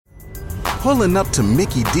Pulling up to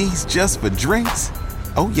Mickey D's just for drinks?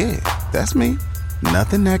 Oh yeah, that's me.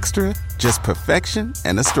 Nothing extra, just perfection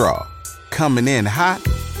and a straw. Coming in hot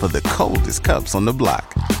for the coldest cups on the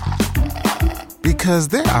block. Because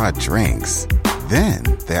there are drinks. Then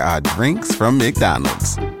there are drinks from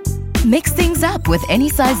McDonald's. Mix things up with any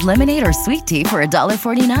size lemonade or sweet tea for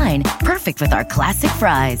 $1.49. Perfect with our classic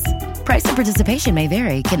fries. Price and participation may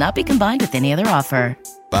vary. Cannot be combined with any other offer.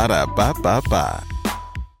 Ba-da-ba-ba-ba.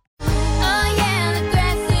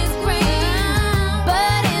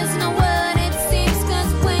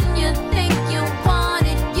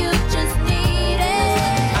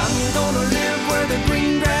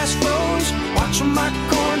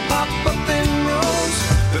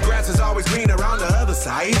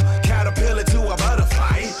 Caterpillar to a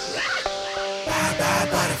butterfly. Bye bye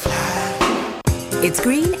butterfly. It's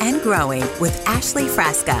Green and Growing with Ashley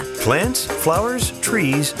Frasca. Plants, flowers,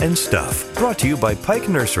 trees, and stuff. Brought to you by Pike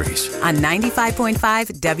Nurseries. On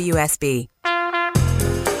 95.5 WSB.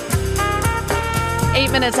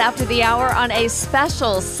 8 minutes after the hour on a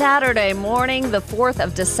special Saturday morning, the 4th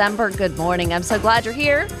of December. Good morning. I'm so glad you're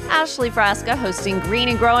here. Ashley Frasca hosting Green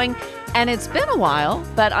and Growing. And it's been a while,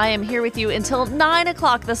 but I am here with you until 9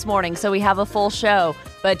 o'clock this morning, so we have a full show.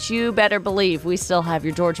 But you better believe we still have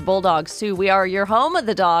your Georgia Bulldogs, too. We are your home of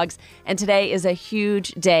the Dogs, and today is a huge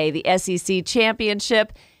day, the SEC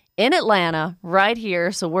Championship in Atlanta, right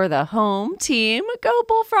here. So we're the home team. Go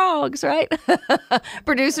Bullfrogs, right?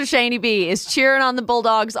 Producer Shaney B is cheering on the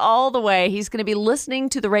Bulldogs all the way. He's going to be listening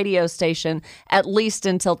to the radio station at least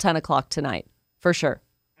until 10 o'clock tonight, for sure.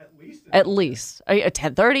 At least.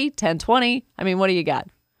 10:30, 10:20. I mean, what do you got?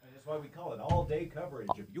 That's why we call it all-day coverage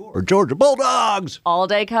of your Georgia Bulldogs.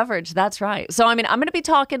 All-day coverage. That's right. So, I mean, I'm going to be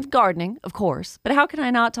talking gardening, of course, but how can I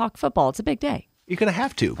not talk football? It's a big day. You're going to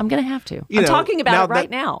have to. I'm going to have to. I'm talking about it right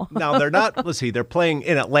now. Now, they're not, let's see, they're playing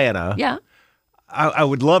in Atlanta. Yeah. I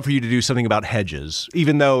would love for you to do something about hedges,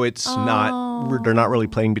 even though it's not, they're not really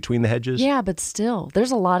playing between the hedges. Yeah, but still,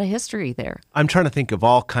 there's a lot of history there. I'm trying to think of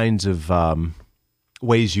all kinds of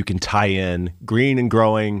ways you can tie in Green and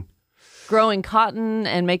Growing. Growing cotton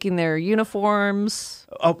and making their uniforms.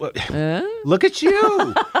 Oh, look at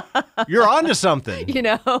you. You're onto something. You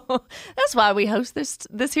know, that's why we host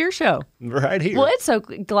this here show. Right here. Well, it's so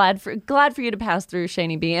glad for you to pass through,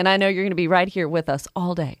 Shaney B. And I know you're going to be right here with us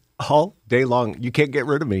all day. All day long. You can't get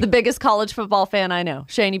rid of me. The biggest college football fan I know.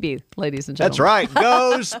 Shaney B, ladies and gentlemen. That's right.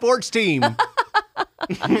 Go sports team.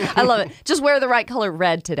 I love it. Just wear the right color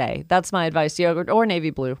red today. That's my advice to you. Or navy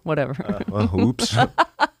blue, whatever. Oops.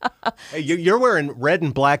 Hey, you're wearing red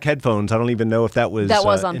and black headphones. I don't even know if that was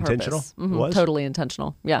on intentional. Purpose. Mm-hmm. Was? Totally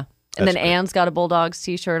intentional. Yeah. And That's then great. Anne's got a Bulldogs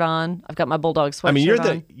t-shirt on. I've got my Bulldogs sweatshirt on.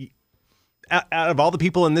 I mean, you're out of all the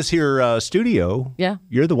people in this here studio, yeah,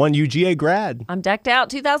 you're the one UGA grad. I'm decked out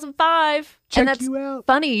 2005. Check and that's you out.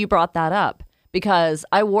 Funny you brought that up because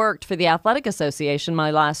I worked for the Athletic Association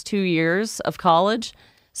my last 2 years of college.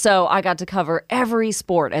 So I got to cover every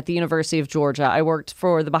sport at the University of Georgia. I worked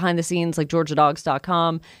for the behind the scenes like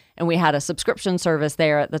GeorgiaDogs.com, and we had a subscription service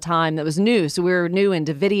there at the time that was new. So we were new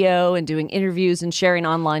into video and doing interviews and sharing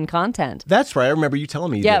online content. That's right. I remember you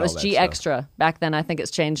telling me you did Yeah, it all was that G stuff. Extra back then. I think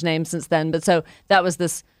it's changed names since then. But so that was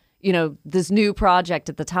this new project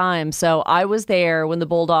at the time. So I was there when the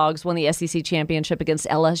Bulldogs won the SEC championship against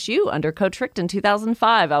LSU under Coach Richt in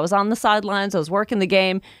 2005. I was on the sidelines. I was working the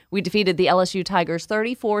game. We defeated the LSU Tigers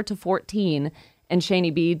 34-14. And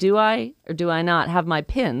Shaney B, do I or do I not have my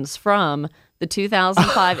pins from the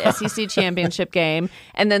 2005 SEC championship game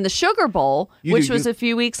and then the Sugar Bowl, which was a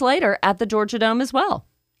few weeks later at the Georgia Dome as well?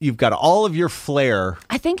 You've got all of your flair.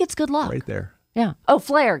 I think it's good luck. Right there. Yeah. Oh,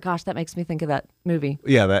 Flair. Gosh, that makes me think of that movie.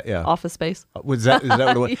 Yeah, Office Space. Is that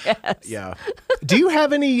what it was? Yes. Yeah. Do you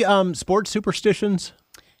have any sports superstitions?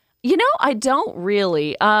 You know, I don't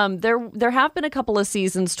really. There have been a couple of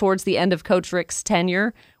seasons towards the end of Coach Richt's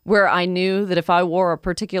tenure where I knew that if I wore a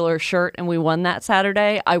particular shirt and we won that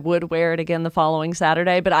Saturday, I would wear it again the following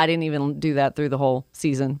Saturday. But I didn't even do that through the whole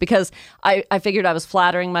season because I figured I was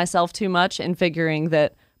flattering myself too much and figuring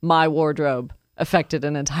that my wardrobe affected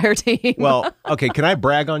an entire team. Well, okay, can I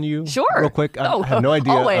brag on you? Sure. Real quick. I have no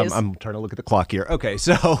idea. Always. I'm trying to look at the clock here. Okay,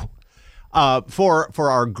 so for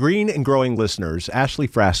our Green and Growing listeners, Ashley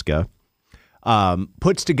Frasca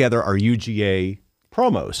puts together our UGA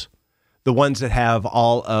promos, the ones that have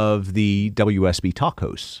all of the WSB talk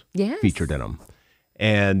hosts featured in them.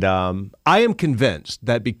 And I am convinced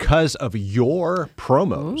that because of your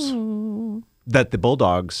promos, that the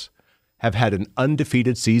Bulldogs have had an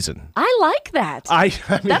undefeated season. I like that. I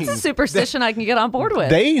mean, that's a superstition I can get on board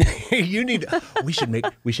with. We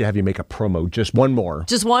should have you make a promo. Just one more.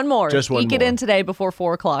 Just one more. Just one Eke it more. in today before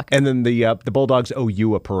 4 o'clock. And then the Bulldogs owe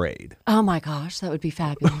you a parade. Oh my gosh, that would be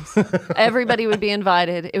fabulous. Everybody would be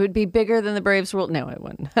invited. It would be bigger than the Braves World. No, it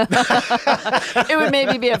wouldn't. It would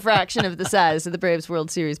maybe be a fraction of the size of the Braves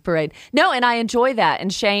World Series parade. No, and I enjoy that.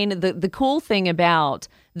 And Shane, the cool thing about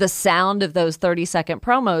the sound of those 30-second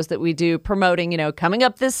promos that we do promoting, coming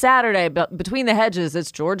up this Saturday, but between the hedges, it's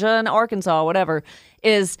Georgia and Arkansas, whatever,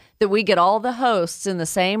 is that we get all the hosts in the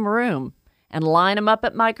same room and line them up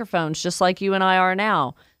at microphones just like you and I are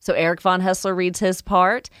now. So Eric Von Hessler reads his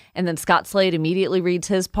part, and then Scott Slade immediately reads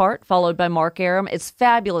his part, followed by Mark Arum. It's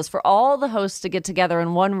fabulous for all the hosts to get together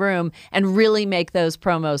in one room and really make those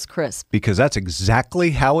promos crisp. Because that's exactly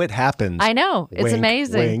how it happens. I know. It's Wink,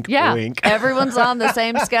 amazing. wink, yeah. wink. Everyone's on the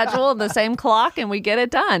same schedule, the same clock, and we get it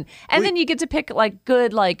done. And then you get to pick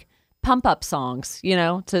good pump-up songs,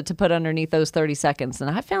 to put underneath those 30 seconds. And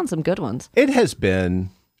I found some good ones. It has been,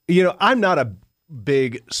 I'm not a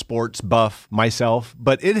big sports buff myself,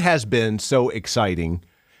 but it has been so exciting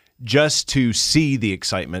just to see the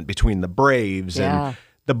excitement between the Braves and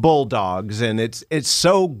the Bulldogs. And it's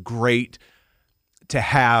so great to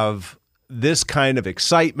have this kind of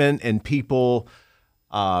excitement and people,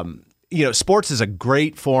 sports is a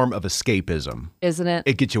great form of escapism. Isn't it?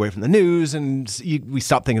 It gets you away from the news, and we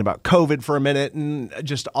stop thinking about COVID for a minute and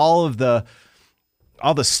just all the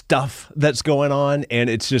stuff that's going on. And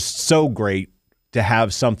it's just so great to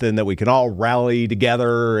have something that we can all rally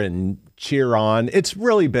together and cheer on. It's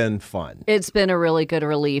really been fun. It's been a really good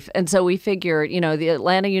relief. And so we figured, the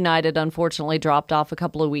Atlanta United unfortunately dropped off a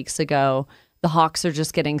couple of weeks ago. The Hawks are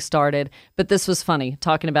just getting started. But this was funny,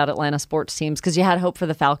 talking about Atlanta sports teams, because you had hope for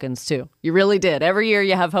the Falcons, too. You really did. Every year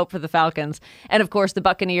you have hope for the Falcons. And, of course, the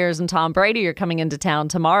Buccaneers and Tom Brady are coming into town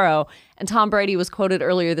tomorrow. And Tom Brady was quoted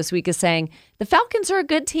earlier this week as saying, the Falcons are a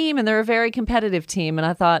good team and they're a very competitive team. And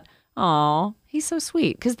I thought, oh, he's so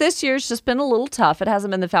sweet. Because this year's just been a little tough. It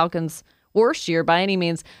hasn't been the Falcons' worst year by any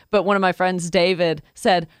means. But one of my friends, David,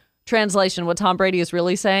 said, translation, what Tom Brady is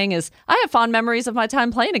really saying is, I have fond memories of my time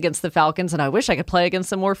playing against the Falcons, and I wish I could play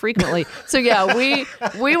against them more frequently. So, yeah, we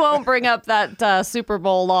won't bring up that Super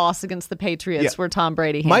Bowl loss against the Patriots where Tom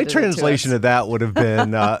Brady handed My it to translation us. of that would have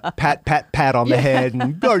been pat on the head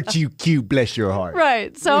and aren't you cute, bless your heart.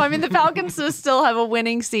 Right. So, I mean, the Falcons still have a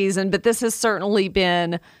winning season, but this has certainly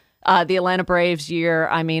been the Atlanta Braves year.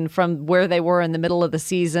 I mean, from where they were in the middle of the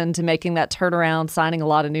season to making that turnaround, signing a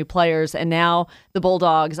lot of new players. And now the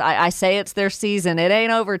Bulldogs, I say it's their season. It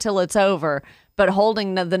ain't over till it's over. But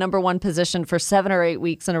holding the number one position for 7 or 8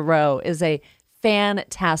 weeks in a row is a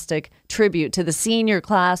fantastic tribute to the senior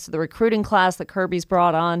class, to the recruiting class that Kirby's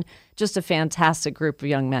brought on. Just a fantastic group of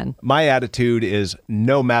young men. My attitude is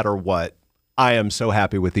no matter what, I am so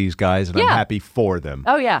happy with these guys, and I'm happy for them.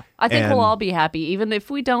 Oh, yeah. I think And- we'll all be happy. Even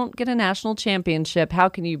if we don't get a national championship, how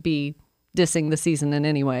can you be dissing the season in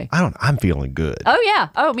any way? I'm feeling good. Oh, yeah.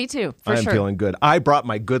 Oh, me too, for I'm sure. feeling good. I brought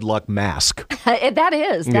my good luck mask. That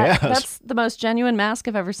is. Yes. That's the most genuine mask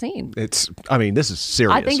I've ever seen. This is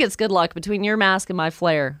serious. I think it's good luck. Between your mask and my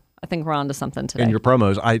flare, I think we're on to something today. And your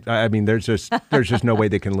promos, I mean, there's just no way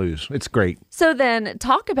they can lose. It's great. So then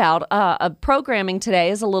talk about programming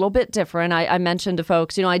today is a little bit different. I mentioned to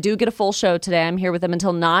folks, I do get a full show today. I'm here with them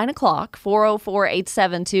until 9 o'clock,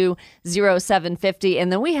 404-872-0750.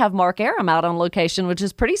 And then we have Mark Arum out on location, which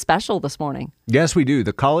is pretty special this morning. Yes, we do.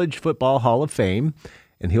 The College Football Hall of Fame,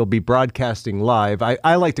 and he'll be broadcasting live.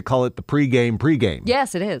 I like to call it the pregame.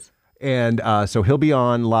 Yes, it is. And so he'll be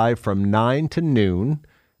on live from 9 to noon.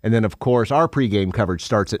 And then, of course, our pregame coverage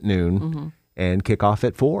starts at noon and kickoff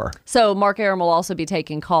at 4. So Mark Arum will also be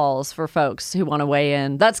taking calls for folks who want to weigh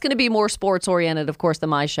in. That's going to be more sports-oriented, of course, than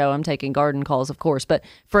my show. I'm taking garden calls, of course. But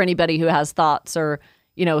for anybody who has thoughts or,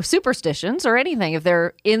 superstitions or anything, if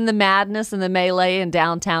they're in the madness and the melee in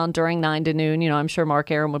downtown during 9 to noon, I'm sure Mark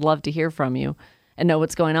Arum would love to hear from you and know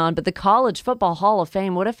what's going on. But the College Football Hall of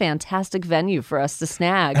Fame, what a fantastic venue for us to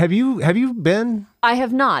snag. Have you been? I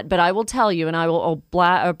have not, but I will tell you, and I will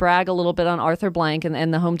brag a little bit on Arthur Blank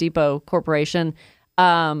and the Home Depot Corporation.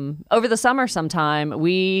 Over the summer sometime,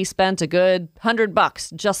 we spent a good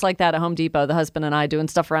 $100 just like that at Home Depot, the husband and I, doing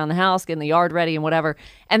stuff around the house, getting the yard ready and whatever.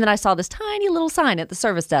 And then I saw this tiny little sign at the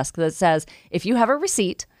service desk that says, if you have a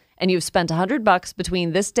receipt and you've spent $100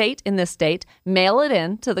 between this date and this date, mail it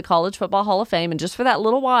in to the College Football Hall of Fame. And just for that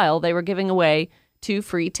little while, they were giving away 2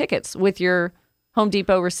 free tickets with your Home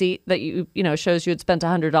Depot receipt that shows you had spent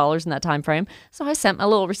 $100 in that time frame. So I sent my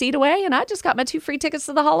little receipt away, and I just got my 2 free tickets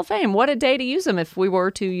to the Hall of Fame. What a day to use them if we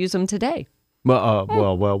were to use them today.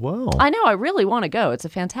 Well. I know. I really want to go. It's a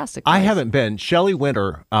fantastic place. I haven't been. Shelley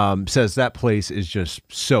Winter says that place is just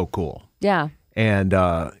so cool. Yeah. And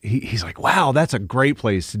he's like, wow, that's a great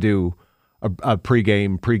place to do a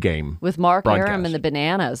pregame with Mark broadcast. Aram and the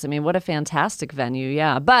Bananas. I mean, what a fantastic venue.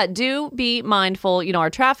 Yeah. But do be mindful. Our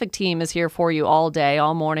traffic team is here for you all day,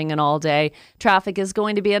 all morning and all day. Traffic is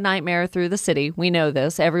going to be a nightmare through the city. We know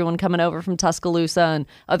this. Everyone coming over from Tuscaloosa and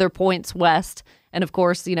other points west. And of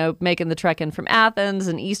course, making the trek in from Athens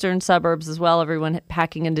and eastern suburbs as well. Everyone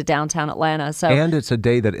packing into downtown Atlanta. And it's a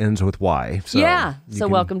day that ends with Y. So yeah. So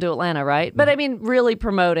welcome to Atlanta, right? But I mean, really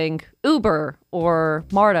promoting Uber or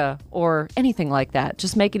MARTA or anything like that.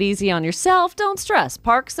 Just make it easy on yourself. Don't stress.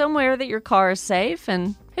 Park somewhere that your car is safe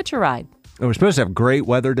and hitch a ride. And we're supposed to have great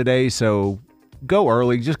weather today, so go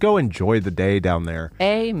early. Just go enjoy the day down there.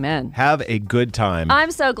 Amen. Have a good time. I'm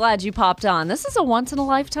so glad you popped on. This is a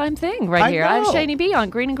once-in-a-lifetime thing right here. I have Shani B on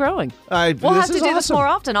Green and Growing. We'll have to do this more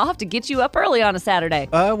often. I'll have to get you up early on a Saturday.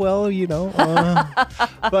 But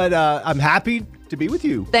I'm happy to be with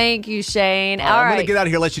you. Thank you, Shane. All right. I'm going to get out of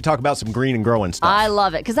here and let you talk about some green and growing stuff. I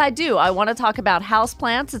love it because I do. I want to talk about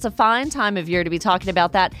houseplants. It's a fine time of year to be talking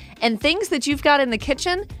about that. And things that you've got in the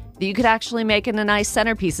kitchen that you could actually make into nice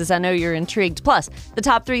centerpieces. I know you're intrigued. Plus, the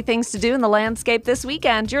top 3 things to do in the landscape this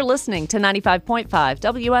weekend. You're listening to 95.5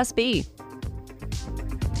 WSB.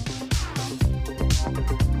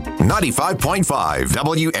 95.5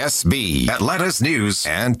 WSB, Atlanta's News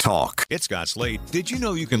and Talk. It's Scott Slade. Did you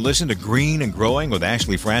know you can listen to Green and Growing with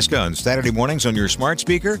Ashley Frasca on Saturday mornings on your smart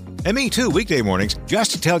speaker? And me too, weekday mornings.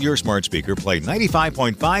 Just to tell your smart speaker, play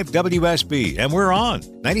 95.5 WSB, and we're on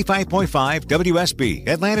 95.5 WSB,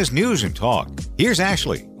 Atlanta's News and Talk. Here's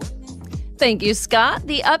Ashley. Thank you, Scott.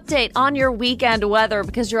 The update on your weekend weather,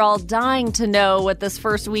 because you're all dying to know what this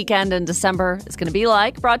first weekend in December is going to be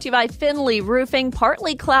like. Brought to you by Finley Roofing.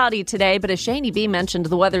 Partly cloudy today, but as Shani B mentioned,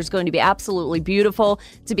 the weather is going to be absolutely beautiful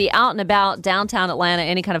to be out and about downtown Atlanta,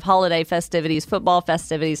 any kind of holiday festivities, football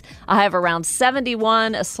festivities. I have around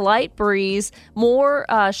 71, a slight breeze, more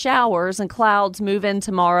showers and clouds move in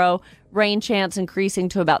tomorrow. Rain chance increasing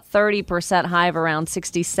to about 30%, high of around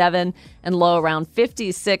 67 and low around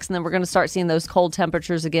 56. And then we're going to start seeing those cold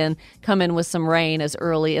temperatures again come in with some rain as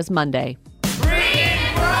early as Monday.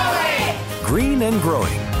 Green and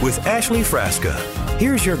Growing with Ashley Frasca.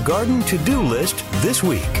 Here's your garden to-do list this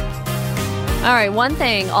week. All right, one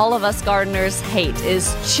thing all of us gardeners hate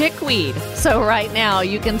is chickweed. So right now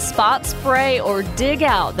you can spot spray or dig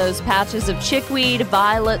out those patches of chickweed,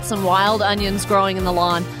 violets, and wild onions growing in the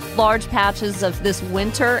lawn. Large patches of this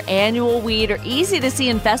winter annual weed are easy to see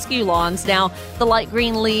in fescue lawns. Now, the light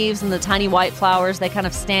green leaves and the tiny white flowers, they kind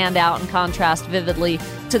of stand out and contrast vividly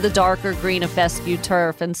to the darker green of fescue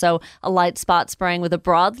turf. And so a light spot spraying with a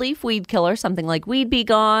broadleaf weed killer, something like Weed Be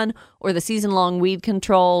Gone or the season-long weed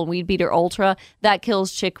control, Weed Beater Ultra, that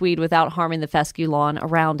kills chickweed without harming the fescue lawn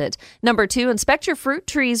around it. Number 2, inspect your fruit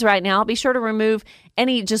trees right now. Be sure to remove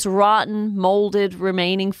any just rotten, molded,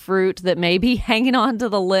 remaining fruit that may be hanging onto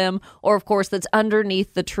the limb or, of course, that's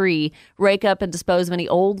underneath the tree. Rake up and dispose of any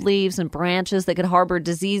old leaves and branches that could harbor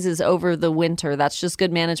diseases over the winter. That's just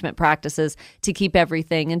good management practices to keep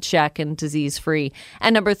everything in check and disease-free.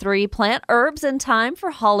 And number 3, plant herbs in time for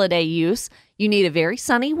holiday use. You need a very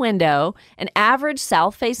sunny window, an average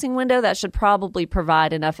south-facing window that should probably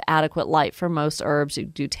provide enough adequate light for most herbs. You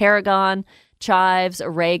do tarragon, chives,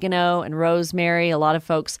 oregano, and rosemary. A lot of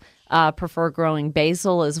folks prefer growing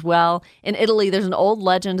basil as well. In Italy, there's an old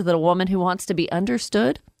legend that a woman who wants to be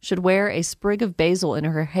understood should wear a sprig of basil in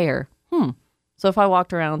her hair. So if I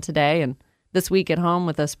walked around today and this week at home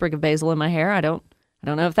with a sprig of basil in my hair, I don't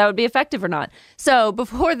know if that would be effective or not. So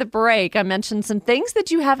before the break, I mentioned some things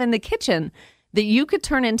that you have in the kitchen that you could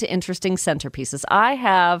turn into interesting centerpieces. I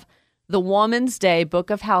have the Woman's Day Book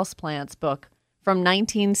of Houseplants book from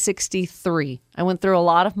 1963. I went through a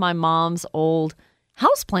lot of my mom's old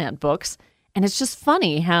houseplant books, and it's just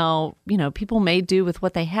funny how, people made do with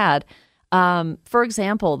what they had. For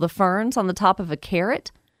example, the ferns on the top of a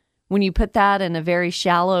carrot, when you put that in a very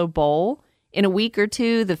shallow bowl, in a week or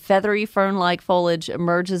two, the feathery fern-like foliage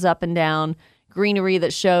emerges up and down, greenery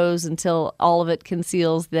that shows until all of it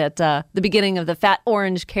conceals that the beginning of the fat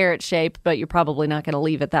orange carrot shape, but you're probably not going to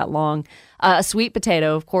leave it that long. A sweet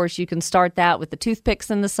potato, of course, you can start that with the toothpicks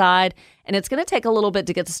in the side, and it's going to take a little bit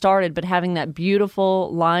to get started, but having that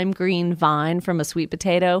beautiful lime green vine from a sweet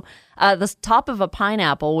potato. The top of a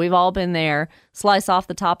pineapple, we've all been there. Slice off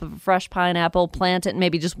the top of a fresh pineapple, plant it in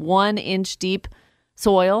maybe just 1 inch deep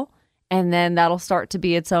soil, and then that'll start to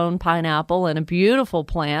be its own pineapple and a beautiful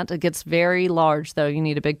plant. It gets very large, though. You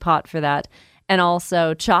need a big pot for that. and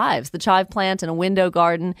also chives, the chive plant in a window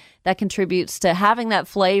garden that contributes to having that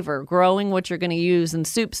flavor, growing what you're going to use in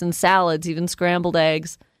soups and salads, even scrambled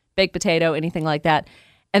eggs, baked potato, anything like that.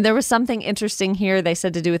 And there was something interesting here they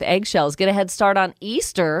said to do with eggshells. Get a head start on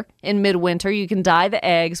Easter in midwinter. You can dye the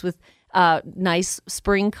eggs with nice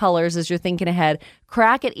spring colors as you're thinking ahead.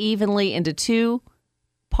 Crack it evenly into 2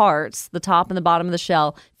 parts, the top and the bottom of the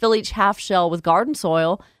shell. Fill each half shell with garden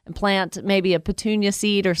soil and plant maybe a petunia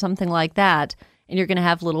seed or something like that. And you're going to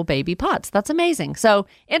have little baby pots. That's amazing. So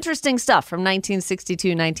interesting stuff from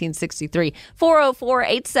 1962, 1963.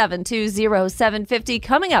 404-872-0750.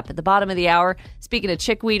 Coming up at the bottom of the hour, speaking of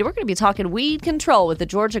chickweed, we're going to be talking weed control with the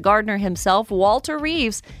Georgia gardener himself, Walter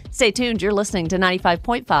Reeves. Stay tuned. You're listening to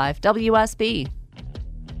 95.5 WSB.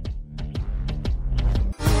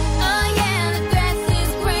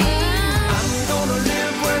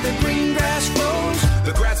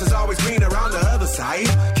 The grass is always greener on the other side.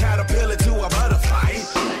 Caterpillar to a butterfly.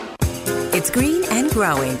 It's Green and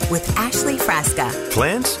Growing with Ashley Frasca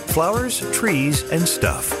Plants, flowers, trees, and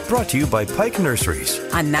stuff. Brought to you by Pike Nurseries.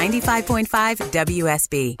 on 95.5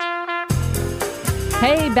 WSB.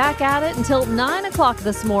 Hey, back at it until 9 o'clock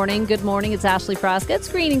this morning. Good morning. It's Ashley Frasca. It's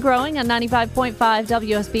Green and Growing on 95.5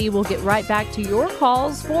 WSB. We'll get right back to your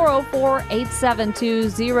calls,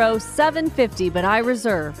 404-872-0750. But I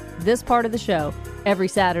reserve this part of the show every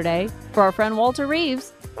Saturday for our friend Walter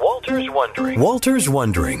Reeves. Walter's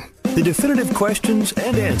Wondering. The definitive questions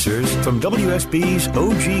and answers from WSB's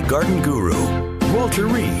OG garden guru, Walter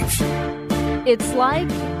Reeves. It's like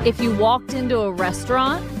if you walked into a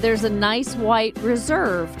restaurant, there's a nice white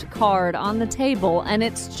reserved card on the table, and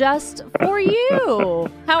it's just for you.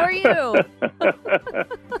 How are you?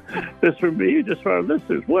 Just for me, just for our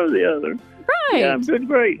listeners, one or the other. Right. Yeah, I'm doing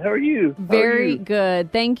great. How are you? Very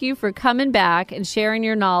good. Thank you for coming back and sharing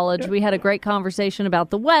your knowledge. We had a great conversation about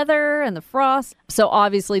the weather and the frost. So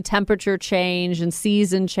obviously temperature change and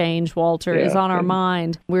season change, Walter, is on our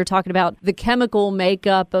mind. We were talking about the chemical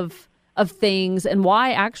makeup of things and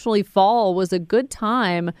why actually fall was a good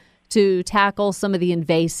time to tackle some of the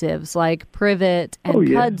invasives like privet and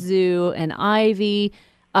kudzu and ivy.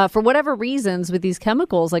 For whatever reasons with these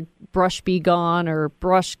chemicals like brush be gone or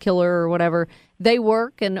brush killer or whatever, they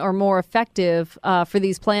work and are more effective for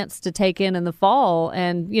these plants to take in the fall.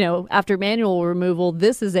 And, you know, after manual removal,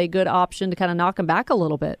 this is a good option to kind of knock them back a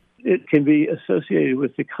little bit. It can be associated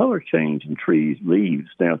with the color change in trees' leaves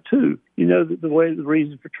now, too. You know, the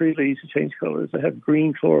reason for tree leaves to change color is they have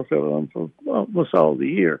green chlorophyll on for almost all the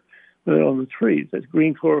year. But on the trees, that's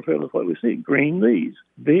green chlorophyll is what we see, green leaves.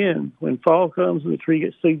 Then, when fall comes and the tree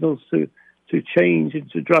gets signals to change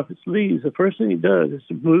and to drop its leaves, the first thing it does is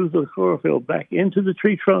to move the chlorophyll back into the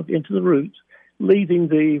tree trunk, into the roots, leaving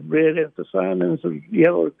the red anthocyanins or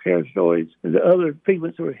yellow keratoids and the other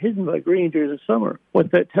pigments that were hidden by green during the summer. What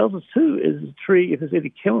that tells us, too, is the tree, if there's any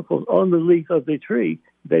chemicals on the leaf of the tree,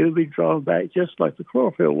 they would be drawn back just like the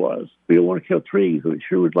chlorophyll was. We don't want to kill trees, but we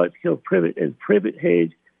sure would like to kill privet. And privet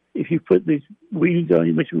hedge, if you put these weeds on,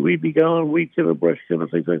 you mentioned weed be gone, weed killer, brush killer,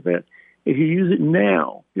 things like that. If you use it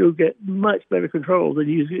now, you'll get much better control than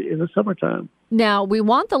using it in the summertime. Now, we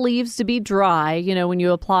want the leaves to be dry, you know, when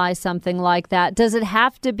you apply something like that. Does it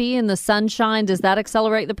have to be in the sunshine? Does that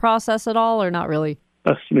accelerate the process at all or not really?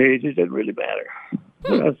 A smidge, it doesn't really matter.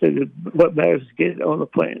 I said what matters is get it on the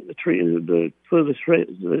plant. The tree, the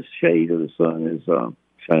shade of the sun is shining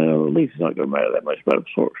on the leaf. It's not going to matter that much about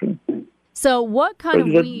absorption. So what kind of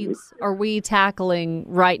weeds are we tackling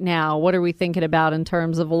right now? What are we thinking about in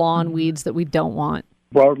terms of lawn weeds that we don't want?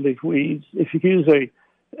 Broadleaf weeds. If you use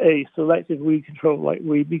a selective weed control like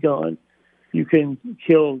Weed Be Gone, you can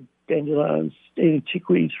kill dandelions, any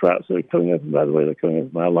chickweed sprouts that are coming up. And by the way, they're coming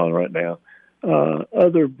up my lawn right now.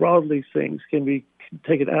 Other broadleaf things can be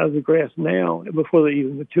taken out of the grass now before they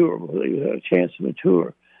even mature, before they even have a chance to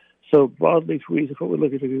mature. So broadleaf weeds is what we're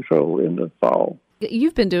looking to control in the fall.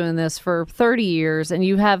 You've been doing this for 30 years, and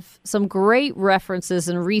you have some great references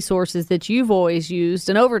and resources that you've always used.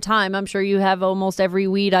 And over time, I'm sure you have almost every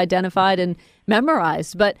weed identified and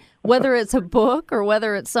memorized. But whether it's a book or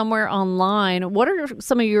whether it's somewhere online, what are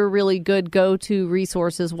some of your really good go-to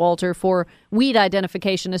resources, Walter, for weed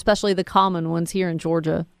identification, especially the common ones here in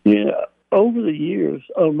Georgia? Yeah, over the years,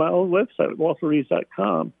 on my own website,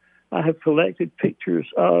 walterreeves.com, I have collected pictures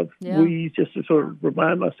of weeds just to sort of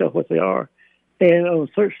remind myself what they are. And on the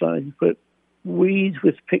search line, you put weeds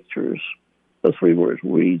with pictures, those 3 words,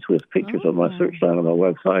 weeds with pictures on my search line on my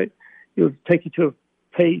website. It'll take you to a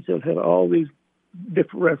page that has all these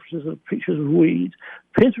different references of pictures of weeds.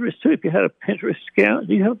 Pinterest, too, if you had a Pinterest account.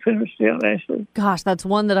 Do you have a Pinterest account, Ashley? Gosh, that's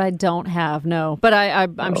one that I don't have, no. But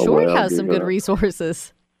I'm sure it has some good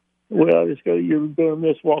resources. Well, you're going to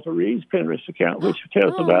miss Walter Reed's Pinterest account, which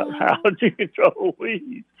tells about how to control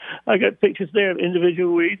weeds. I got pictures there of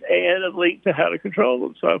individual weeds and a link to how to control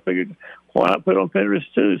them. So I figured, why not put on Pinterest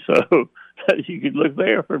too? So you could look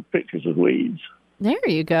there for pictures of weeds. There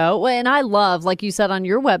you go. Well, and I love, like you said on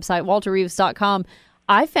your website, walterreeves.com,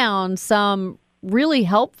 I found some really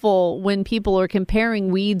helpful when people are comparing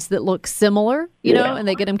weeds that look similar, you know, and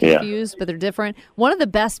they get them confused, but they're different. One of the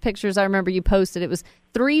best pictures I remember you posted, it was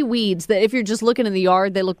 3 weeds that if you're just looking in the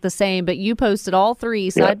yard, they look the same, but you posted all 3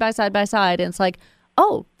 side by side by side, and it's like,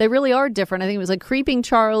 oh, they really are different. I think it was like Creeping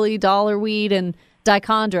Charlie, Dollarweed, and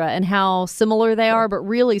Dichondra, and how similar they are, but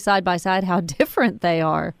really side by side, how different they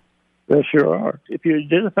are. They sure are. If you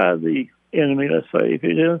identify the enemy, let's say, if you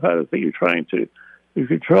identify the thing you're trying to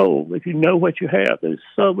control, if you know what you have, then it's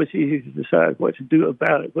so much easier to decide what to do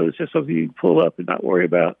about it, whether it's just something you can pull up and not worry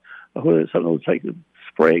about, or whether it's something that will take the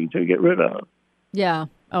spraying to get rid of. Yeah.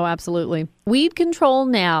 Oh, absolutely. Weed control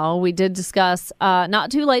now, we did discuss,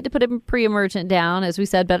 not too late to put a pre-emergent down. As we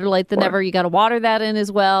said, better late than never. You got to water that in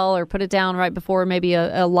as well, or put it down right before maybe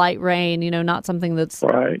a light rain, you know, not something that's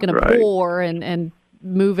going to pour and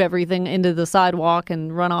move everything into the sidewalk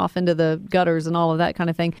and run off into the gutters and all of that kind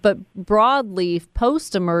of thing. But broadleaf,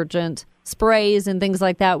 post-emergent sprays and things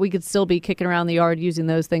like that, we could still be kicking around the yard using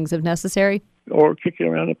those things if necessary. Or kicking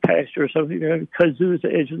around a pasture or something. You have kudzu at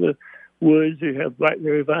the edge of the woods. You have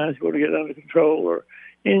blackberry vines you want to get under control. Or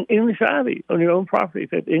English ivy on your own property.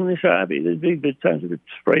 If you have English ivy, there'd be good times to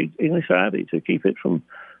spray English ivy to keep it from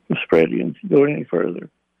spreading and going any further.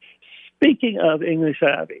 Speaking of English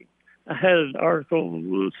ivy, I had an article,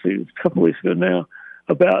 let's see, a couple weeks ago now,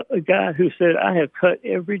 about a guy who said, I have cut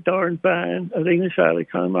every darn vine of English ivy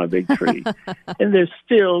on my big tree, and they're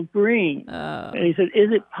still green. And he said,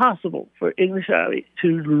 is it possible for English ivy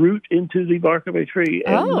to root into the bark of a tree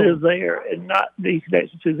and live there and not be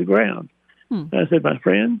connected to the ground? And I said, my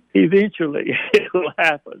friend, eventually it will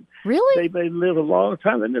happen. Really? They may live a long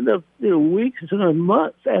time, and then weeks and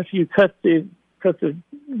months after you cut the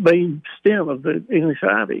main stem of the English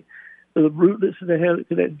ivy. The rootlets that they have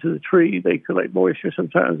connected to the tree, they collect moisture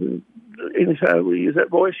sometimes, and the English ivy will use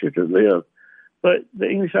that moisture to live. But the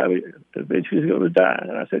English ivy eventually is going to die.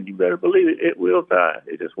 And I said, you better believe it, it will die.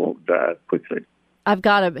 It just won't die quickly. I've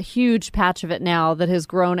got a huge patch of it now that has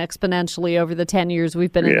grown exponentially over the 10 years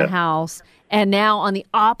we've been in the house. And now on the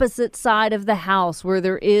opposite side of the house where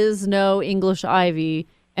there is no English ivy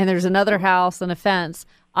and there's another house and a fence,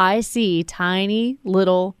 I see tiny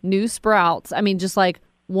little new sprouts. I mean, just like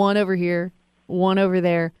one over here, one over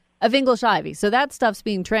there, of English ivy. So that stuff's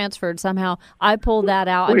being transferred somehow. I pulled that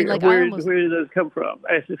out. Where do those come from?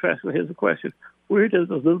 Ashley Frasca, here's the question. Where does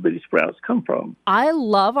those little bitty sprouts come from? I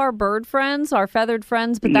love our bird friends, our feathered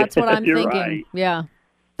friends, but that's what I'm thinking. Right. Yeah,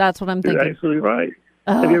 that's what I'm thinking. You're absolutely right.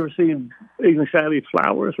 Have you ever seen English ivy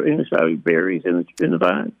flowers or English ivy berries in the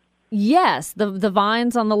vine? Yes, the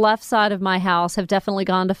vines on the left side of my house have definitely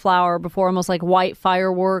gone to flower before, almost like white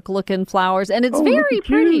firework-looking flowers, and it's very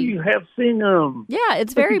pretty. You have seen them. Yeah,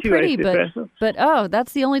 it's very pretty, but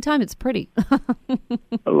that's the only time it's pretty.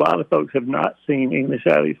 A lot of folks have not seen English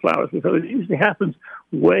ivy flowers because it usually happens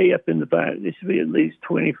way up in the vine. It should be at least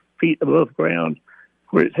 20 feet above ground,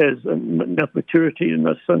 where it has enough maturity,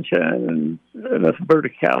 enough sunshine, and enough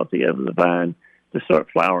verticality of the vine to start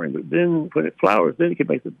flowering. But then when it flowers, then it can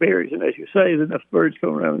make the berries. And as you say, then enough birds come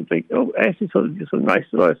around and think, oh, Ashley's so nice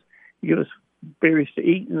to us. You give us berries to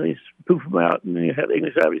eat, and they poof them out, and then you have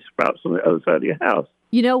English ivy sprouts on the other side of your house.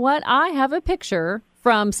 You know what? I have a picture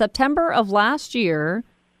from September of last year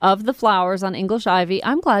of the flowers on English ivy.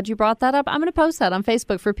 I'm glad you brought that up. I'm going to post that on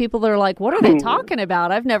Facebook for people that are like, what are they talking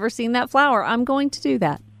about? I've never seen that flower. I'm going to do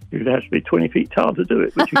that. You'd have to be 20 feet tall to do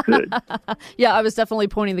it, but you could. Yeah, I was definitely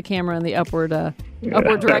pointing the camera in the upward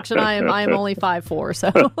direction. I am only 5'4",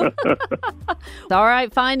 so. All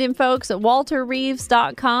right, find him, folks, at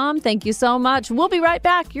walterreeves.com. Thank you so much. We'll be right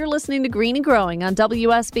back. You're listening to Green and Growing on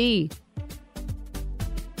WSB.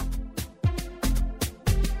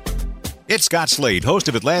 It's Scott Slade, host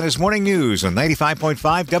of Atlanta's Morning News on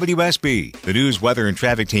 95.5 WSB. The news, weather, and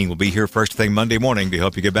traffic team will be here first thing Monday morning to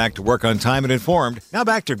help you get back to work on time and informed. Now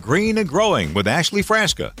back to Green and Growing with Ashley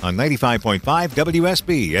Frasca on 95.5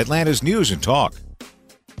 WSB, Atlanta's News and Talk.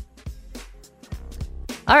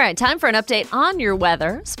 All right, time for an update on your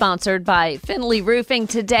weather, sponsored by Finley Roofing.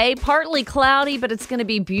 Today, partly cloudy, but it's going to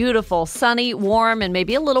be beautiful, sunny, warm, and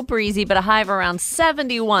maybe a little breezy, but a high of around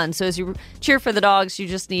 71. So as you cheer for the dogs, you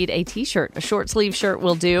just need a T-shirt. A short sleeve shirt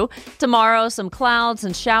will do. Tomorrow, some clouds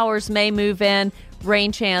and showers may move in.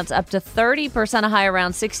 Rain chance up to 30%, a high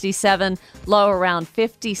around 67, low around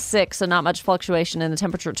 56. So not much fluctuation in the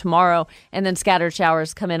temperature tomorrow. And then scattered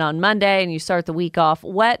showers come in on Monday, and you start the week off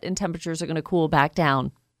wet, and temperatures are going to cool back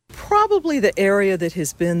down. Probably the area that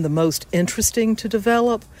has been the most interesting to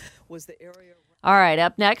develop was the area. All right,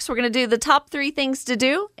 up next, we're going to do the top 3 things to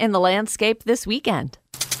do in the landscape this weekend.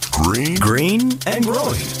 Green and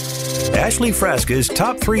growing. Ashley Frasca's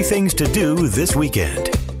top 3 things to do this weekend.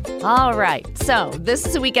 All right, so this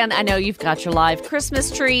is a weekend. I know you've got your live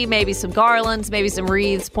Christmas tree, maybe some garlands, maybe some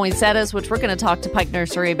wreaths, poinsettias, which we're going to talk to Pike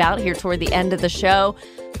Nursery about here toward the end of the show.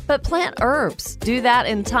 But plant herbs. Do that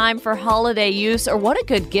in time for holiday use, or what a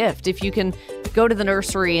good gift if you can go to the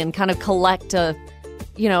nursery and kind of collect a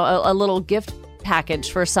little gift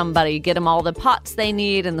package for somebody. Get them all the pots they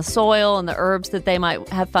need and the soil and the herbs that they might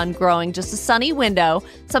have fun growing. Just a sunny window,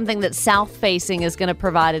 something that's south-facing, is going to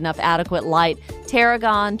provide enough adequate light.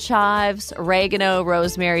 Tarragon, chives, oregano,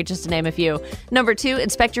 rosemary, just to name a few. Number 2,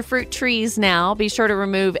 inspect your fruit trees now. Be sure to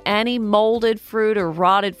remove any molded fruit or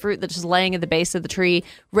rotted fruit that's just laying at the base of the tree.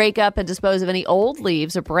 Rake up and dispose of any old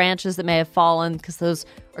leaves or branches that may have fallen, because those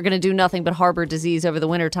are going to do nothing but harbor disease over the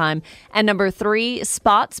wintertime. And number 3,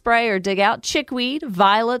 spot spray or dig out chickweed,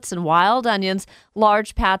 violets, and wild onions.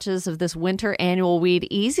 Large patches of this winter annual weed,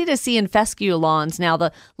 easy to see in fescue lawns. Now,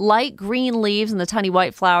 the light green leaves and the tiny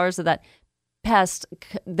white flowers of that pest,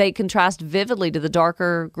 they contrast vividly to the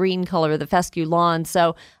darker green color of the fescue lawn.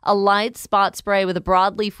 So a light spot spray with a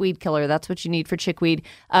broadleaf weed killer, that's what you need for chickweed.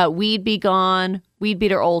 Weed Be Gone, Weed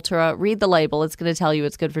Beater Ultra. Read the label. It's going to tell you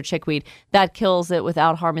it's good for chickweed. That kills it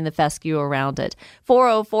without harming the fescue around it.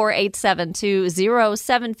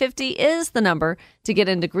 404-872-0750 is the number to get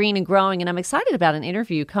into green and growing. And I'm excited about an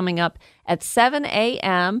interview coming up at 7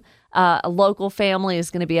 a.m. A local family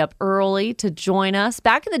is going to be up early to join us.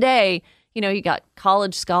 Back in the day, you got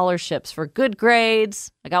college scholarships for good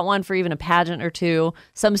grades. I got one for even a pageant or 2.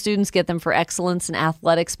 Some students get them for excellence in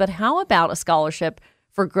athletics. But how about a scholarship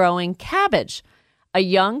for growing cabbage? A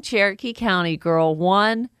young Cherokee County girl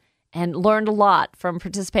won and learned a lot from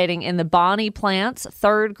participating in the Bonnie Plants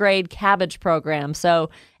 3rd grade cabbage program. So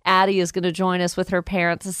Addie is going to join us with her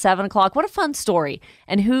parents at 7 o'clock. What a fun story.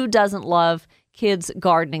 And who doesn't love kids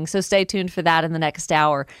gardening? So stay tuned for that in the next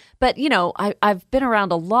hour. But, I've been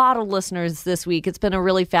around a lot of listeners this week. It's been a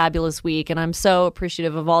really fabulous week, and I'm so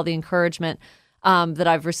appreciative of all the encouragement that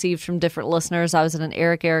I've received from different listeners. I was at an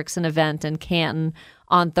Eric Erickson event in Canton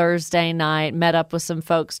on Thursday night, met up with some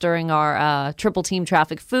folks during our Triple Team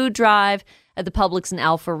Traffic food drive at the Publix in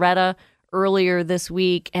Alpharetta earlier this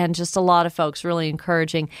week, and just a lot of folks really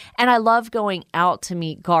encouraging. And I love going out to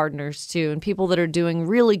meet gardeners too, and people that are doing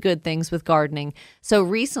really good things with gardening. So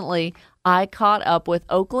recently, I caught up with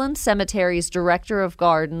Oakland Cemetery's Director of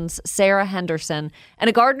Gardens, Sarah Henderson. And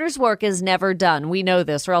a gardener's work is never done. We know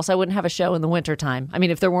this, or else I wouldn't have a show in the wintertime. I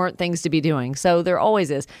mean, if there weren't things to be doing. So there always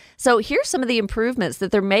is. So here's some of the improvements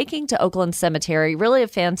that they're making to Oakland Cemetery. Really a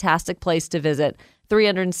fantastic place to visit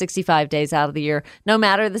 365 days out of the year. No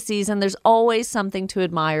matter the season, there's always something to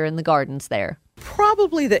admire in the gardens there.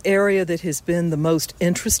 Probably the area that has been the most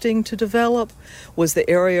interesting to develop was the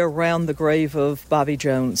area around the grave of Bobby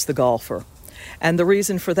Jones, the golfer. And the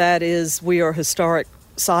reason for that is we are a historic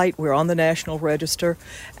site. We're on the National Register.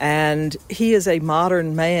 And he is a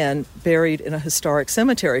modern man buried in a historic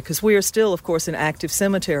cemetery, because we are still, of course, an active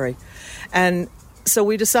cemetery. And so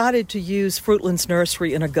we decided to use Fruitlands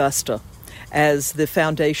Nursery in Augusta as the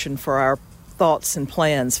foundation for our thoughts and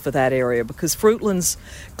plans for that area, because Fruitlands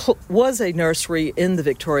was a nursery in the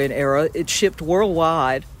Victorian era. It shipped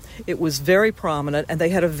worldwide. It was very prominent, and they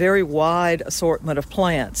had a very wide assortment of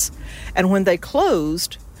plants. And when they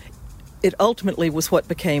closed, it ultimately was what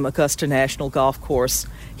became Augusta National Golf Course.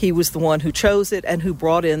 He was the one who chose it and who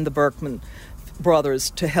brought in the Berkman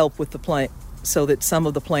brothers to help with the plant so that some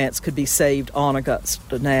of the plants could be saved on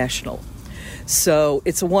Augusta National. So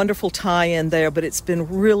it's a wonderful tie-in there, but it's been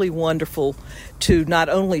really wonderful to not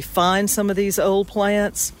only find some of these old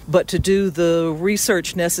plants, but to do the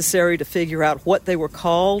research necessary to figure out what they were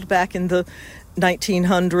called back in the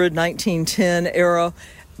 1900, 1910 era,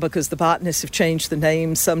 because the botanists have changed the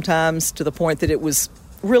names sometimes to the point that it was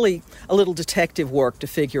really a little detective work to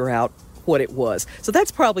figure out what it was. So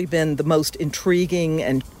that's probably been the most intriguing,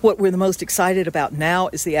 and what we're the most excited about now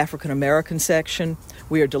is the African American section.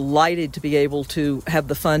 We are delighted to be able to have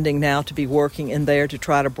the funding now to be working in there to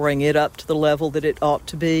try to bring it up to the level that it ought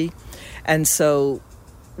to be. And so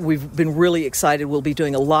we've been really excited. We'll be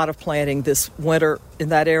doing a lot of planting this winter in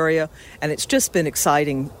that area, and it's just been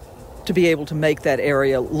exciting to be able to make that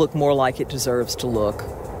area look more like it deserves to look.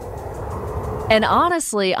 And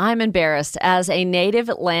honestly, I'm embarrassed as a native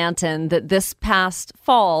Atlantan that this past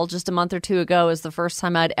fall, just a month or two ago, is the first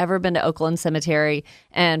time I'd ever been to Oakland Cemetery.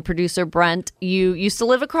 And producer Brent, you used to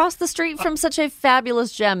live across the street from such a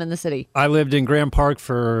fabulous gem in the city. I lived in Graham Park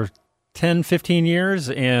for 10, 15 years,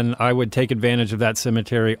 and I would take advantage of that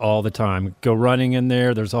cemetery all the time. Go running in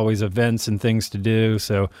there. There's always events and things to do.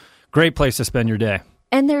 So great place to spend your day.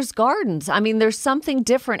 And there's gardens. I mean, there's something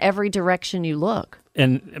different every direction you look.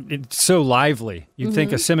 And it's so lively. You'd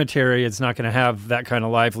think a cemetery, it's not going to have that kind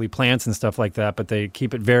of lively plants and stuff like that, but they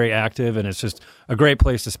keep it very active, and it's just a great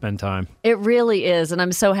place to spend time. It really is. And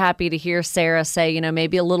I'm so happy to hear Sarah say,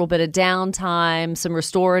 maybe a little bit of downtime, some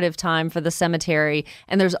restorative time for the cemetery.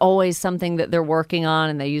 And there's always something that they're working on,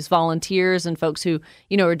 and they use volunteers and folks who,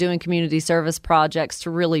 are doing community service projects to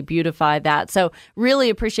really beautify that. So really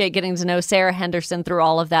appreciate getting to know Sarah Henderson through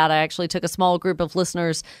all of that. I actually took a small group of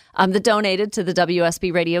listeners that donated to the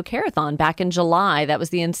WSB Radio Carathon back in July. That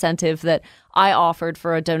was the incentive that I offered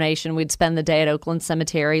for a donation. We'd spend the day at Oakland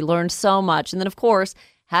Cemetery, learned so much, and then, of course,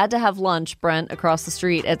 had to have lunch, Brent, across the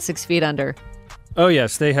street at 6 Feet Under. Oh,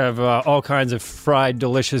 yes. They have all kinds of fried,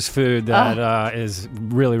 delicious food that is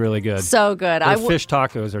really, really good. So good. Their fish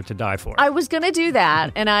tacos are to die for. I was going to do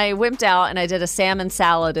that, and I wimped out, and I did a salmon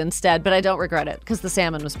salad instead, but I don't regret it because the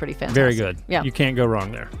salmon was pretty fantastic. Very good. Yeah. You can't go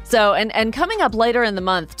wrong there. So, and coming up later in the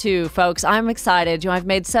month, too, folks, I'm excited. I've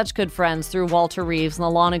made such good friends through Walter Reeves and the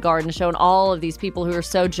Lawn and Garden Show and all of these people who are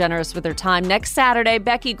so generous with their time. Next Saturday,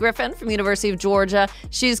 Becky Griffin from the University of Georgia,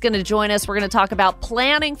 she's going to join us. We're going to talk about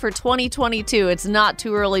planning for 2022. It's not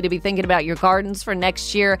too early to be thinking about your gardens for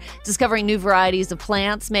next year, discovering new varieties of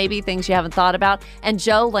plants, maybe things you haven't thought about. And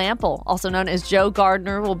Joe Lample, also known as Joe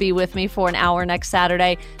Gardner, will be with me for an hour next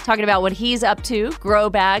Saturday, talking about what he's up to, grow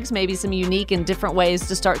bags, maybe some unique and different ways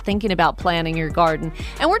to start thinking about planting your garden.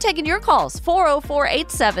 And we're taking your calls,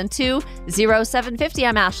 404-872-0750.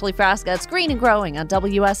 I'm Ashley Frasca. It's Green and Growing on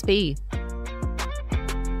WSB.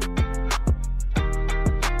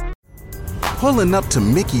 Pulling up to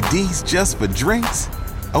Mickey D's just for drinks?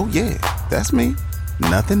 Oh yeah, that's me.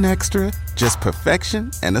 Nothing extra, just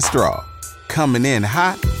perfection and a straw. Coming in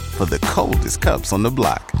hot for the coldest cups on the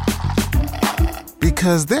block.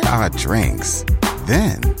 Because there are drinks.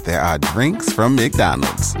 Then there are drinks from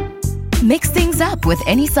McDonald's. Mix things up with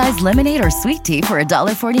any size lemonade or sweet tea for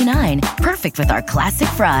 $1.49. Perfect with our classic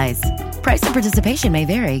fries. Price and participation may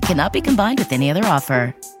vary. Cannot be combined with any other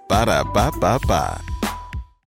offer. Ba-da-ba-ba-ba.